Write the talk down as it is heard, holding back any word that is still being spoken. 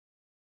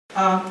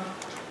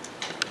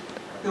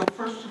Bill,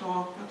 first of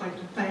all, I'd like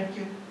to thank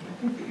you. I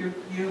think that you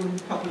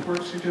and Public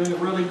Works are doing a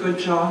really good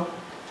job,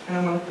 and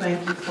I want to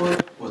thank you for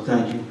it. Well,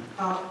 thank you.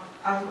 I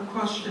have a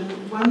question.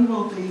 When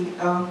will the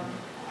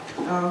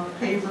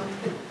paver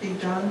be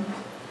done?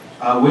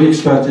 We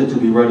expect it to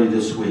be ready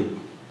this week.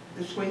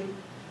 This week?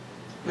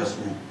 Yes,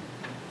 ma'am.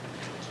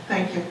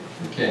 Thank you.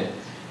 Okay.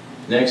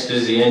 Next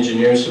is the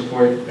engineer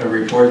support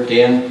report.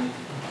 Dan?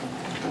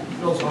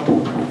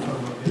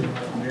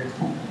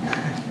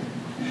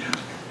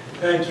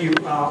 Thank you.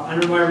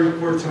 Under my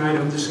report tonight,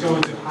 I'm just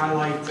going to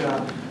highlight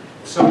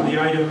some of the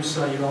items.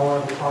 You all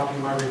have a copy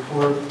of my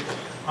report.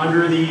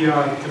 Under the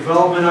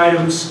development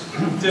items,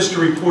 just to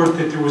report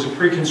that there was a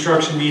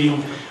pre-construction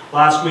meeting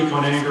last week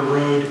on Anger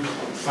Road.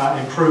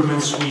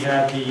 Improvements. We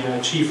had the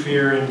chief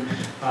here and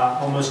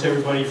almost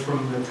everybody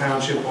from the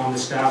township on the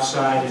staff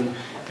side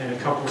and a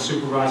couple of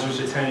supervisors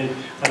attended.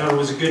 I thought it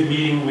was a good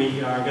meeting. We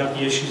got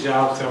the issues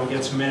out. We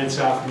got some minutes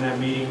out from that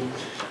meeting.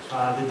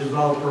 The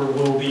developer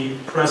will be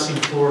pressing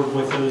forward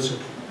with those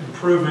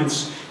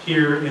improvements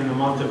here in the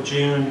month of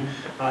June.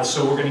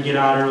 So we're going to get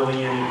out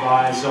early and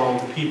advise all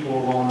the people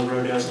along the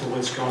road as to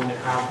what's going to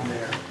happen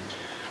there.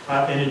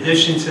 In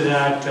addition to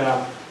that,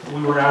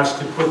 we were asked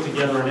to put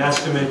together an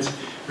estimate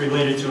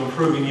related to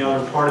improving the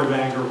other part of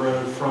Anger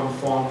Road from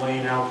Fawn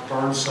Lane out to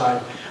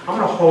Burnside. I'm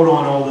going to hold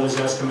on all those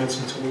estimates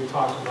until we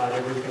talk about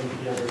everything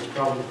together. It's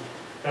probably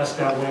best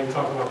that way,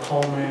 talk about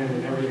Coleman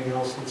and everything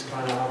else that's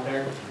kind of out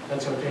there.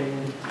 That's okay,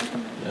 Andy?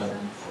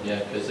 Yeah,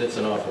 because it's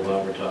an awful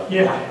lot we're talking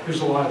Yeah, about.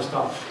 there's a lot of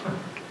stuff.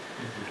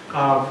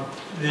 And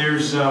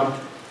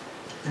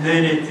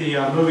then at the,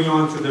 moving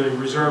on to the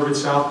reserve at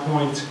South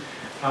Point,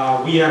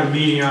 we had a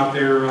meeting out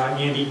there.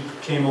 Andy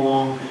came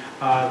along.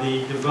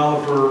 The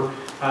developer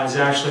is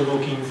actually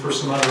looking for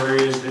some other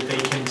areas that they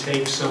can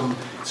take some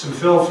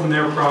fill from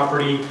their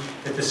property.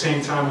 At the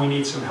same time, we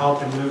need some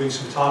help in moving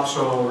some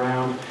topsoil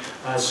around.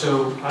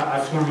 So I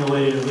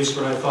formulated at least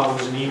what I thought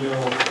was an email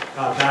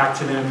back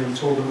to them and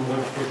told them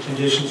what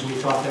conditions we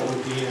thought that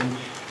would be in.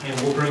 And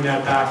we'll bring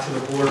that back to the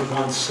board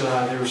once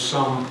there's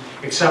some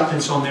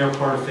acceptance on their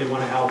part if they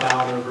want to help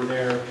out over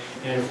there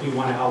and if we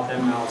want to help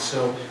them out.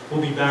 So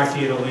we'll be back to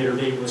you at a later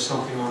date with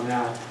something on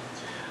that.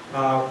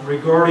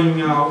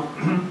 Regarding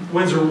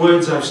Windsor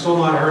Woods, I've still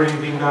not heard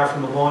anything back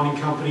from the bonding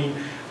company.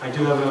 I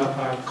do have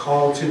a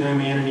call to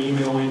them and an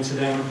email into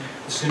them.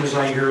 As soon as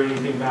I hear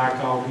anything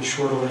back, I'll be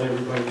sure to let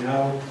everybody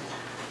know.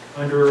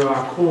 Under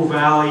Cool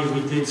Valley,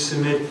 we did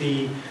submit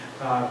the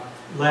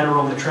letter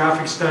on the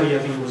traffic study. I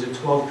think it was a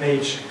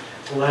 12-page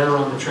letter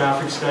on the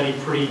traffic study,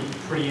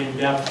 pretty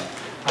in-depth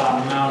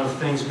amount of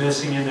things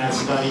missing in that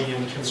study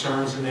and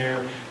concerns in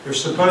there.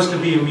 There's supposed to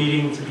be a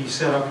meeting to be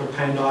set up with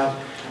PennDOT.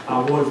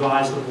 We'll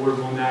advise the board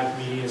when that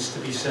meeting is to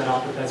be set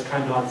up, but that's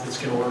PennDOT that's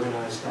going to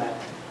organize that.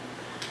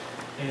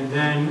 And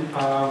then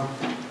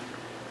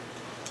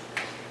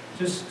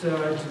just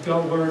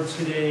got word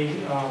today,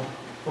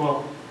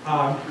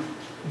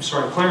 I'm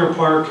sorry, Klinger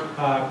Park,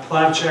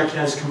 Plavchek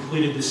has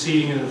completed the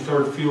seeding of the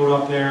third field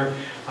up there.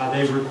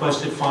 They've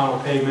requested final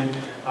payment.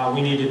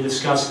 We need to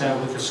discuss that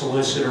with the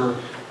solicitor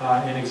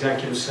in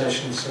executive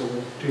session, so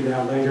we'll do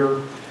that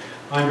later.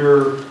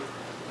 Under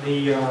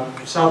the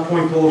South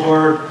Point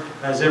Boulevard,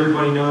 as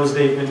everybody knows,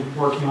 they've been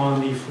working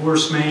on the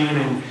force main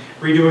and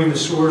redoing the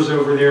sewers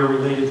over there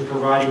related to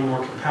providing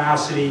more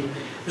capacity.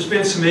 There's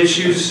been some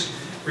issues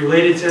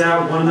related to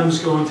that. One of them is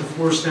going to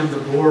force them to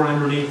bore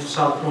underneath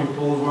South Point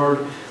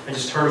Boulevard. I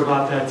just heard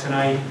about that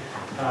tonight.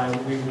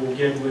 We will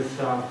get with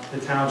the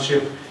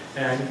township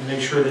and make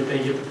sure that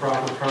they get the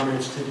proper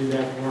permits to do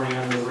that boring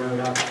under the road.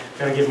 I've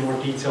got to give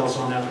more details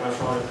on that, but I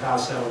thought I'd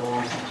pass that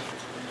along.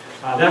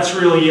 That's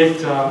really it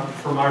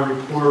for my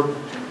report.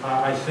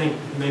 I think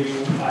maybe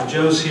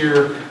Joe's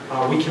here.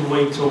 We can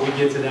wait till we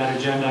get to that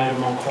agenda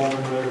item on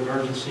Coleman Road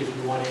emergency if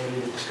you want to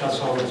discuss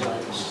all those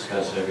items.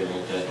 Discuss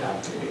everything at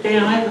that time.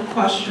 Dan, I have a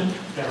question.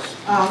 Yes.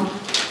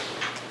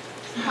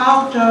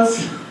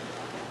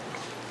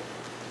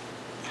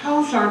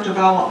 How's our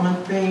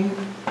development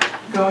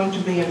going to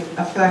be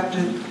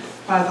affected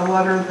by the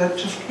letter that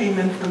just came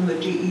in from the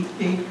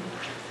DEP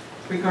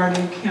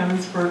regarding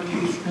Canonsburg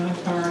Eastern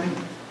Authority?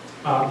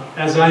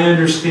 As I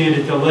understand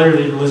it, the letter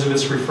that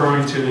Elizabeth's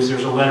referring to is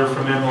there's a letter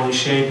from Emily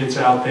Shade that's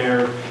out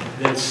there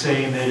that's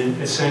saying that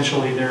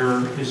essentially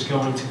there is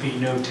going to be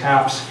no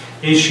taps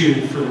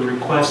issued for the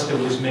request that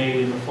was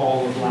made in the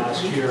fall of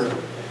last year.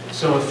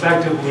 So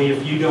effectively,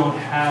 if you don't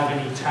have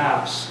any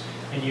taps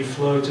and you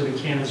flow to the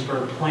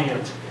Canonsburg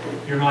plant,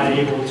 you're not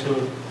able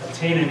to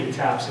obtain any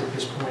taps at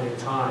this point in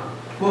time.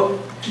 Well,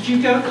 did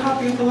you get a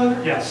copy of the letter?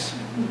 Yes.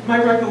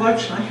 My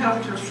recollection, I have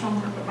it here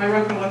somewhere, but my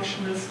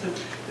recollection is that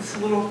it's a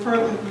little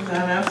further than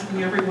that,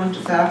 asking everyone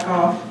to back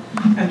off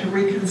and to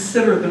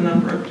reconsider the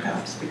number of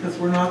taps because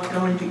we're not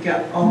going to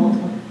get all of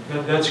them.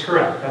 That's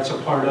correct. That's a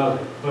part of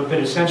it. But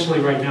essentially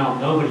right now,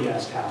 nobody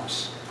has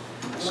taps.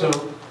 So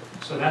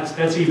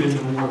that's even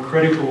the more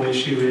critical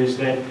issue is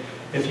that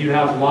if you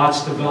have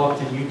lots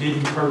developed and you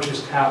didn't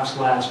purchase taps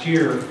last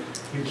year,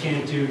 you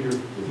can't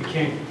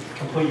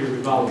complete your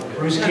development.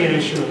 Bruce can't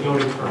issue a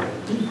building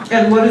permit.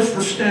 And what is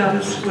the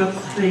status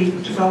with the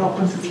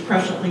development that's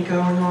presently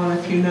going on,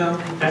 if you know?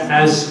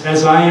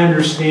 As I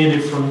understand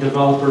it from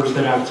developers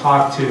that I've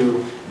talked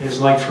to,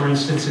 is like, for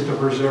instance, at the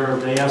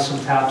Reserve, they have some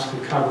taps to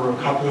cover a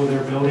couple of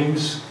their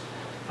buildings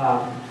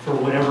for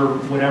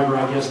whatever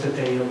I guess that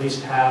they at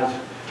least have.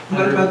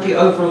 What about the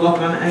overlook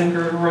on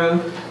Anger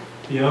Road?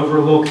 The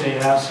overlook, they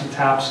have some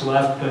taps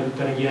left,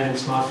 but again,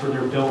 it's not for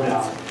their build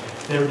out.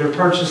 They're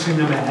purchasing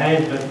them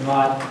ahead, but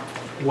not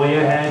way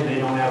ahead. They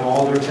don't have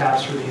all their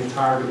taps for the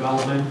entire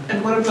development.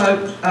 And what about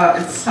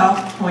at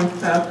South Point,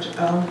 that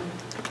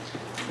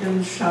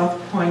in South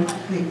Point,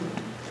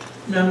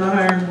 not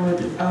Ironwood,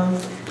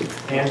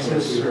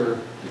 Ansys or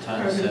The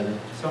town center.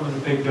 some of the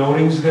big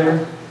buildings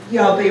there.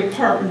 yeah, the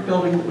apartment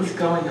building that was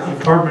going The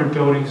up. apartment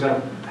buildings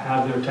that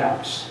have their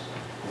taps.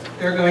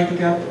 They're going to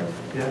get them.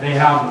 Yeah, they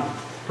have them.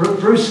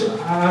 Bruce,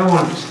 I don't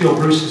want to steal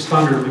Bruce's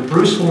thunder, but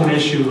Bruce won't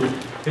issue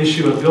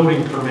a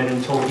building permit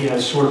until he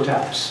has sewer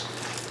taps.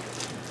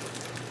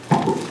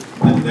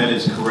 That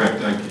is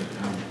correct.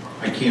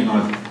 I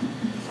cannot,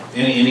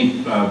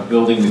 any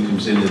building that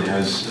comes in that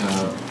has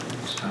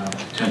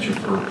potential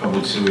for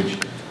public sewage,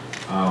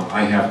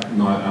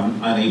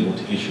 I'm unable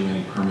to issue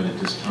any permit at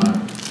this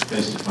time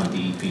based upon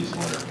DEP's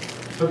letter.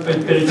 But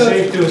it's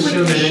safe to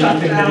assume that Shut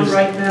anything that down is...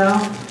 right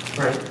now.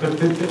 Right, but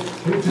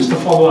just to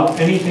follow up,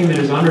 anything that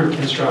is under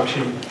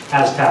construction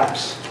has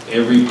taps.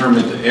 Every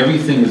permit,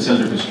 everything that's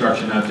under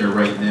construction out there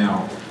right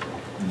now,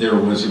 it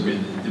was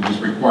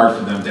required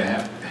for them to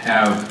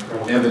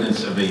have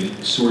evidence of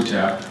a sewer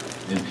tap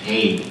and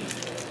pay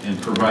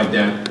and provide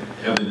that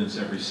evidence,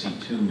 that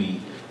receipt to me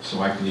so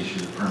I can issue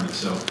the permit.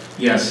 So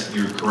yes,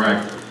 you're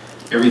correct.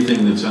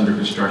 Everything that's under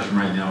construction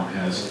right now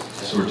has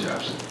sewer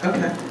taps.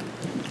 Okay.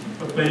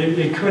 But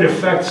it could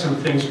affect some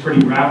things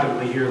pretty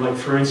rapidly here, like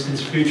for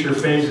instance, future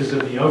phases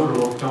of the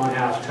overlook don't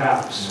have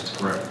taps. That's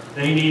correct.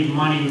 They need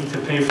money to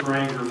pay for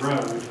Anger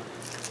Road.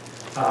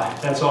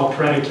 That's all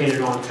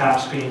predicated on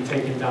taps being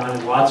taken down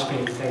and lots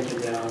being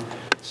taken down.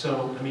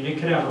 So, I mean, it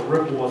could have a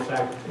ripple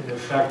effect and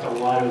affect a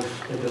lot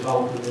of the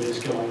development that is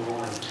going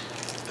on.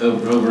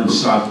 Over in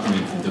South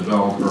Point, the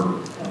developer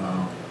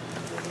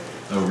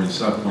over in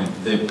South Point,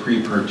 they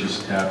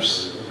pre-purchased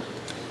taps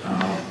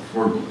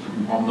for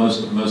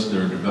most of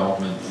their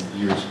development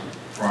years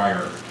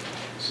prior.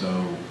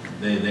 So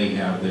they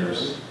have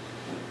theirs.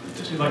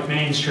 Like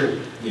Main Street.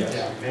 Yes.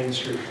 Yeah, Main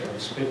Street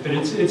does. But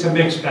it's a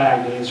mixed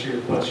bag to answer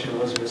your question,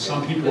 Elizabeth.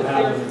 Some people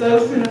have But them.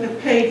 those who have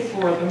paid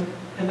for them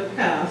in the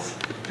past,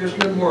 there's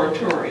no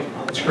moratorium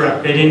on That's that.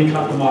 correct. They didn't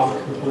cut them off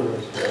completely.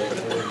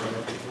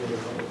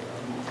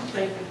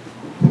 Thank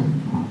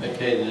you.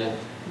 Okay,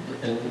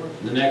 and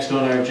the next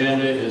on our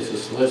agenda is the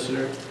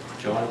solicitor,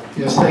 John.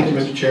 Yes, thank you,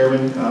 Mr.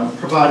 Chairman.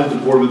 Provided the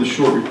board with a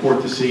short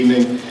report this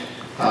evening.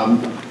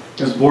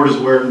 As the board is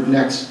aware,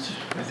 next,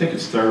 I think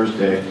it's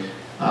Thursday,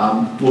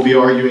 we'll be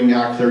arguing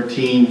Act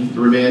 13,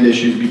 the remand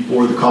issues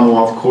before the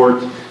Commonwealth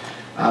Court.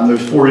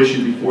 There's 4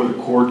 issues before the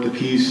court. The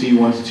PUC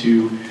wants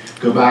to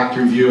go back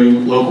to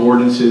reviewing local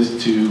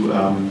ordinances to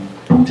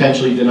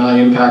potentially deny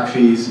impact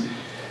fees.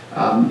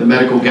 The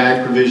medical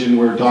gag provision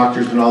where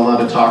doctors are not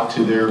allowed to talk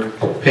to their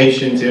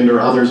patients and or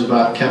others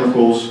about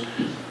chemicals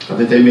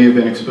that they may have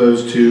been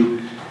exposed to.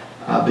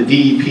 The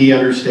DEP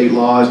under state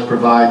law is to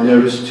provide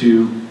notice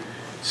to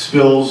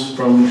spills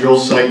from drill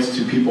sites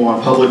to people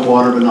on public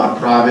water but not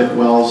private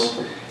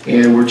wells.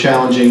 And we're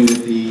challenging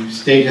that the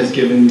state has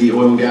given the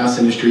oil and gas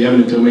industry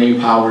eminent domain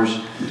powers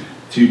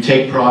to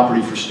take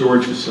property for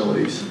storage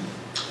facilities.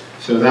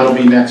 So that'll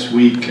be next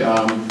week.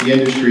 The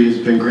industry has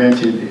been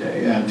granted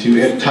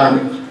to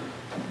time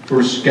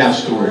for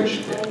gas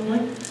storage.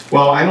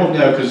 Well, I don't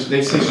know because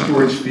they say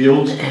storage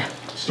fields.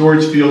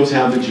 Storage fields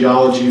have the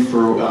geology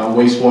for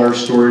wastewater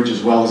storage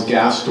as well as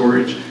gas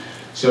storage.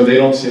 So they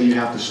don't say you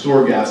have to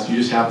store gas, you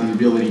just have the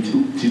ability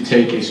to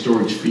take a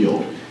storage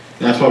field. And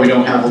that's why we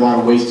don't have a lot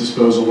of waste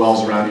disposal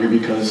wells around here,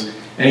 because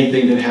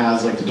anything that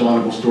has like the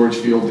Donegal storage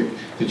field,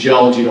 the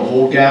geology to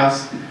hold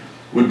gas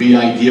would be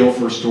ideal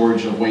for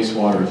storage of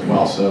wastewater as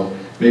well. So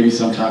maybe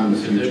sometime in the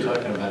So future. they're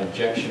talking about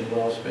injection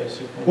wells,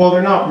 basically? Well,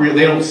 they're not real,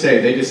 they don't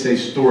say, they just say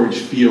storage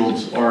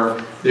fields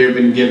they've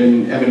been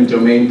given eminent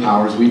domain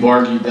powers. We've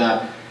argued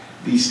that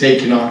the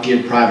state cannot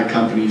give private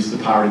companies the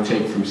power to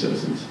take from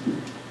citizens.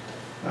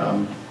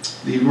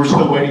 We're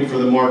still waiting for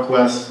the Mark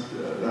West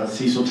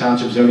Cecil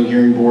Township Zoning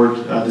Hearing Board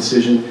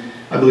decision.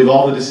 I believe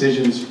all the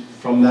decisions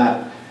from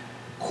that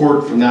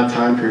court from that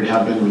time period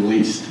have been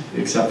released,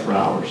 except for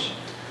ours.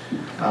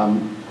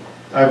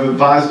 I've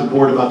advised the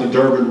board about the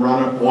Durbin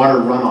water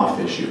runoff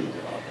issue.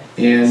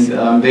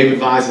 And they've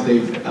advised that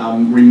they've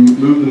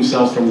removed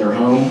themselves from their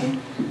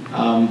home.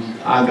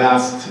 I've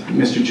asked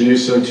Mr.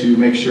 Januso to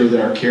make sure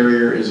that our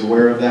carrier is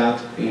aware of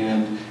that,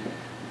 and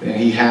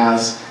he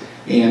has,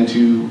 and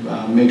to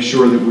make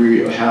sure that we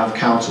have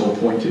counsel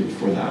appointed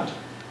for that.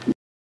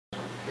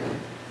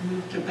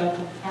 Move to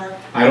Bethel Park,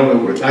 I don't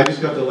know where, I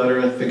just got the letter,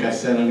 I think I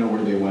said I know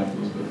where they went,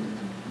 Elizabeth.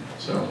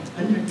 So,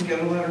 and you can get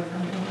a letter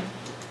from them.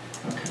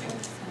 okay.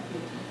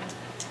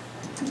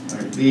 All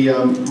right.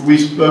 We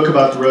spoke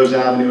about the Rose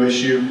Avenue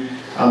issue.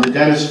 The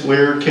Dennis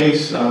Flair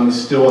case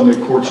is still on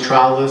the court's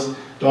trial list.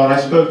 Dawn, I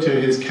spoke to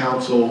his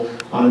counsel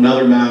on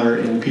another matter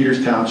in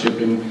Peters Township,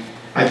 and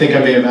I think I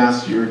may have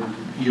asked you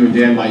and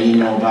Dan by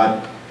email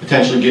about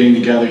potentially getting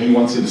together. He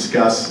wants to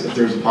discuss if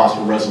there's a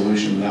possible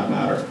resolution in that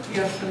matter.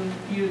 Yes, and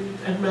you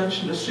had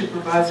mentioned a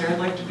supervisor. I'd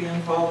like to be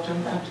involved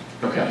in that.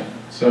 Okay.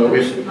 So We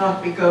if, should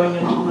not be going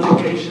into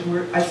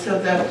litigation. I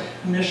said that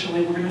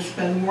initially, we're going to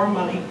spend more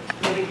money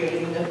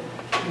litigating it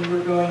than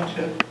we're going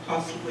to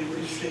possibly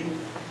receive.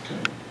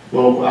 okay.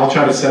 Well, I'll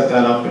try to set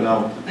that up and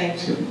I'll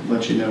Thank you.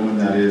 let you know when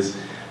that is.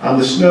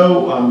 The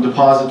snow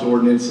deposit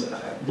ordinance,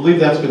 I believe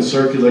that's been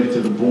circulated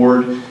to the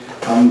board.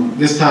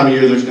 This time of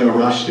year, there's no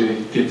rush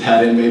to get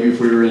that in, maybe if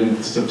we were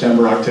in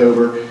September,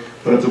 October.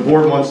 But if the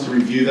board wants to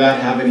review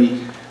that, have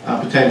any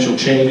potential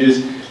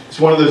changes, it's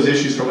one of those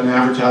issues from an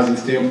advertising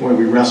standpoint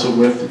we wrestled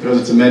with because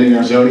it's amending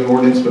our zoning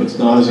ordinance, but it's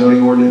not a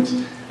zoning ordinance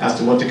as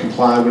to what to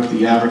comply with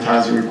the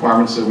advertising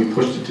requirements, so we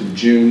pushed it to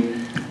June.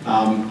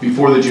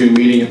 Before the June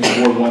meeting, if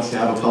the board wants to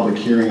have a public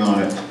hearing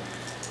on it.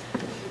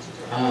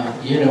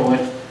 You know what?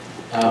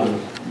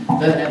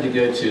 That had to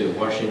go to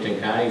Washington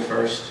County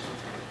first.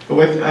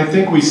 But I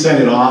think we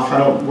sent it off.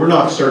 We're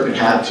not certain it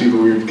had to,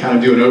 but we were kind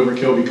of doing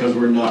overkill because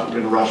we're not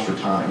in a rush for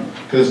time,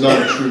 because it's not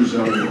a true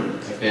zoning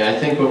ordinance. Okay, I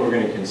think what we're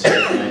going to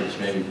consider tonight is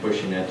maybe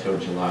pushing that till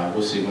July.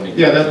 We'll see when it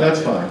Yeah, gets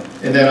that's fine.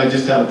 And then I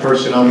just have a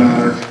personnel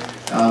matter,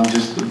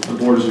 just the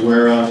board is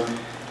aware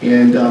of.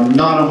 And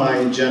not on my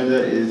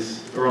agenda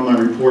or on my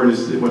report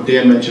is what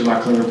Dan mentioned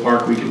about Klinger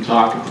Park. We can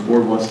talk if the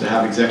board wants to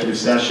have executive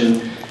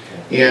session.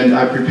 And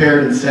I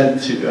prepared and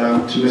sent to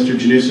Mr.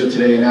 Januso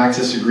today an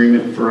access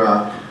agreement for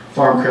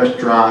Farm Crest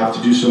Drive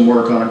to do some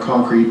work on a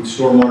concrete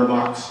stormwater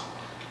box.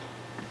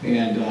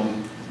 And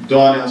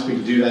Dawn asked me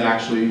to do that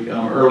actually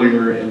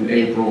earlier in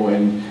April,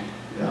 and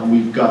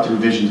we've got the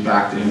revisions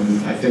back to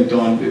him. I think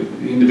Dawn, the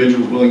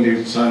individual is willing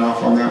to sign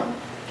off on that.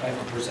 I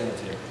can present it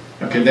to you.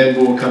 Okay, then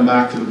we'll come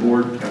back to the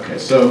board. Okay,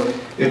 so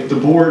if the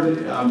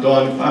board,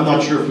 Dawn, I'm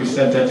not sure if we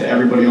sent that to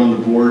everybody on the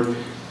board.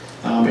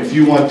 If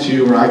you want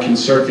to, or I can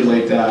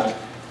circulate that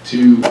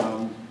to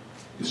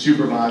the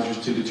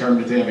supervisors to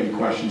determine if they have any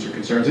questions or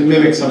concerns. It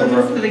mimics some of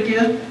our... What is it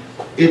again?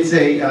 It's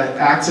a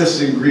access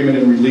agreement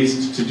and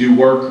release to do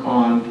work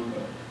on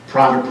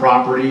private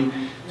property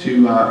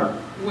to...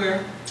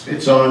 Where?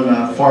 It's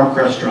on Farm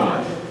Crest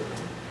Drive.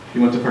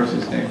 You want the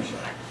person's name?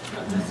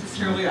 Not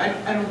necessarily.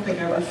 I don't think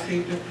I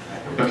received it.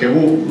 Okay,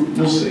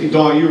 we'll see.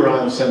 Dawn, you or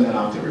I will send that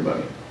out to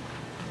everybody.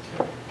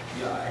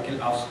 Yeah,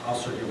 I'll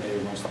circulate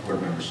it amongst the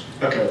board members.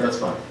 Okay, that's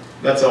fine.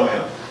 That's all I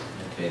have.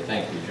 Okay,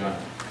 thank you, John.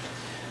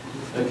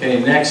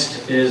 Okay,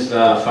 next is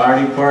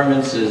fire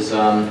departments is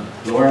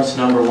Lawrence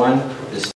number 1.